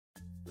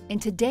In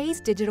today's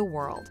digital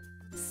world,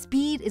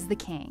 speed is the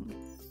king.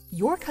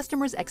 Your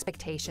customers'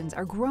 expectations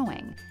are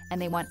growing,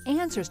 and they want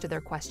answers to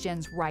their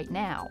questions right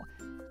now.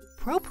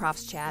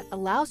 ProProfs Chat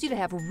allows you to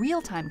have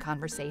real-time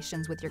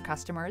conversations with your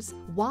customers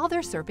while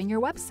they're surfing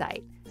your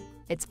website.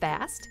 It's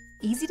fast,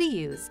 easy to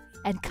use,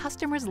 and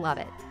customers love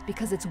it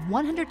because it's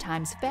 100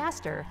 times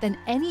faster than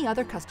any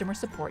other customer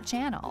support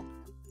channel.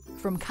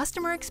 From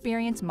customer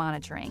experience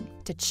monitoring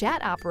to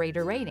chat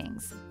operator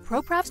ratings,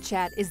 ProProfs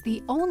Chat is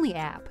the only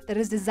app that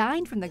is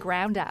designed from the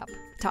ground up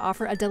to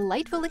offer a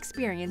delightful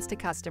experience to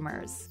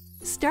customers.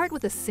 Start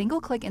with a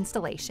single-click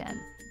installation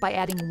by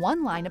adding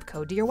one line of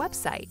code to your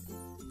website.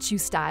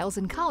 Choose styles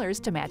and colors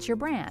to match your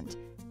brand.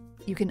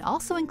 You can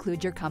also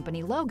include your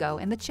company logo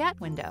in the chat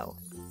window.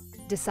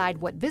 Decide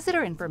what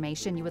visitor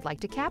information you would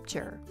like to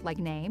capture, like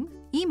name,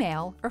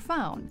 email, or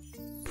phone.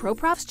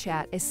 ProProfs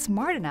Chat is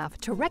smart enough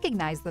to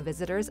recognize the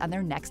visitors on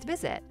their next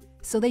visit,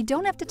 so they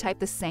don't have to type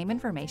the same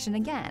information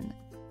again.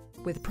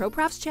 With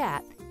ProProfs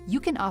Chat,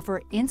 you can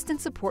offer instant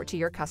support to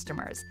your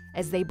customers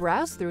as they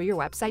browse through your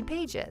website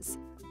pages.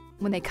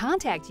 When they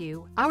contact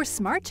you, our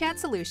Smart Chat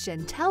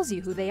solution tells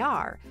you who they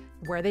are,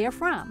 where they are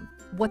from,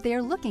 what they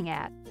are looking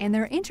at, and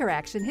their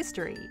interaction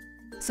history.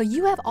 So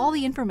you have all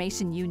the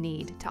information you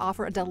need to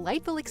offer a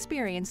delightful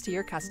experience to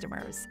your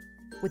customers.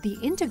 With the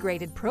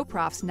integrated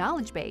ProProfs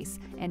knowledge base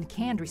and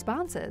canned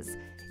responses,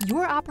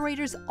 your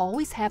operators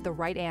always have the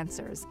right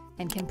answers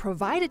and can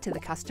provide it to the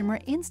customer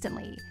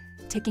instantly,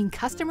 taking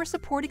customer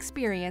support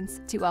experience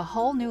to a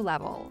whole new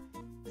level.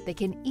 They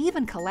can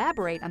even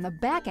collaborate on the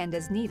back end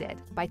as needed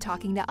by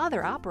talking to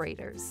other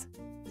operators.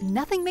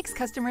 Nothing makes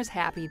customers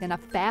happy than a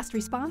fast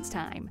response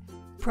time.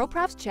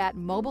 ProProfs Chat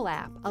mobile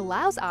app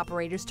allows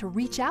operators to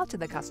reach out to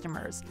the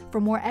customers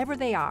from wherever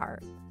they are.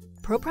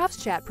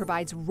 ProProfs Chat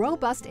provides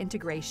robust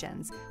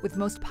integrations with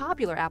most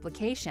popular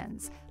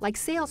applications like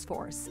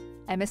Salesforce,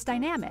 MS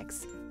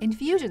Dynamics,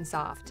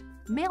 InfusionSoft,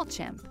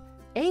 MailChimp,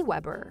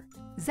 AWeber,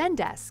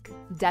 Zendesk,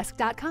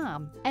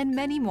 Desk.com, and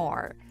many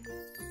more.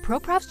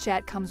 ProProfs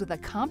Chat comes with a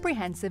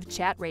comprehensive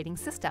chat rating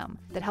system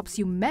that helps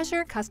you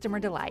measure customer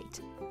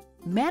delight.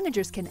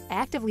 Managers can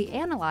actively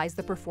analyze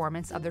the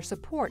performance of their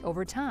support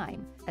over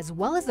time, as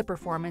well as the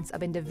performance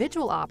of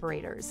individual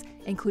operators,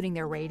 including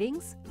their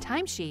ratings,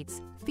 timesheets,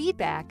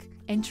 feedback,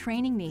 and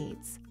training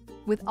needs.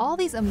 With all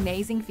these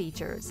amazing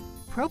features,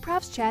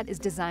 ProProfs Chat is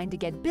designed to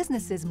get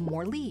businesses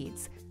more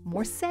leads,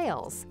 more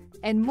sales,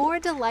 and more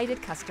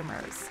delighted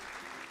customers.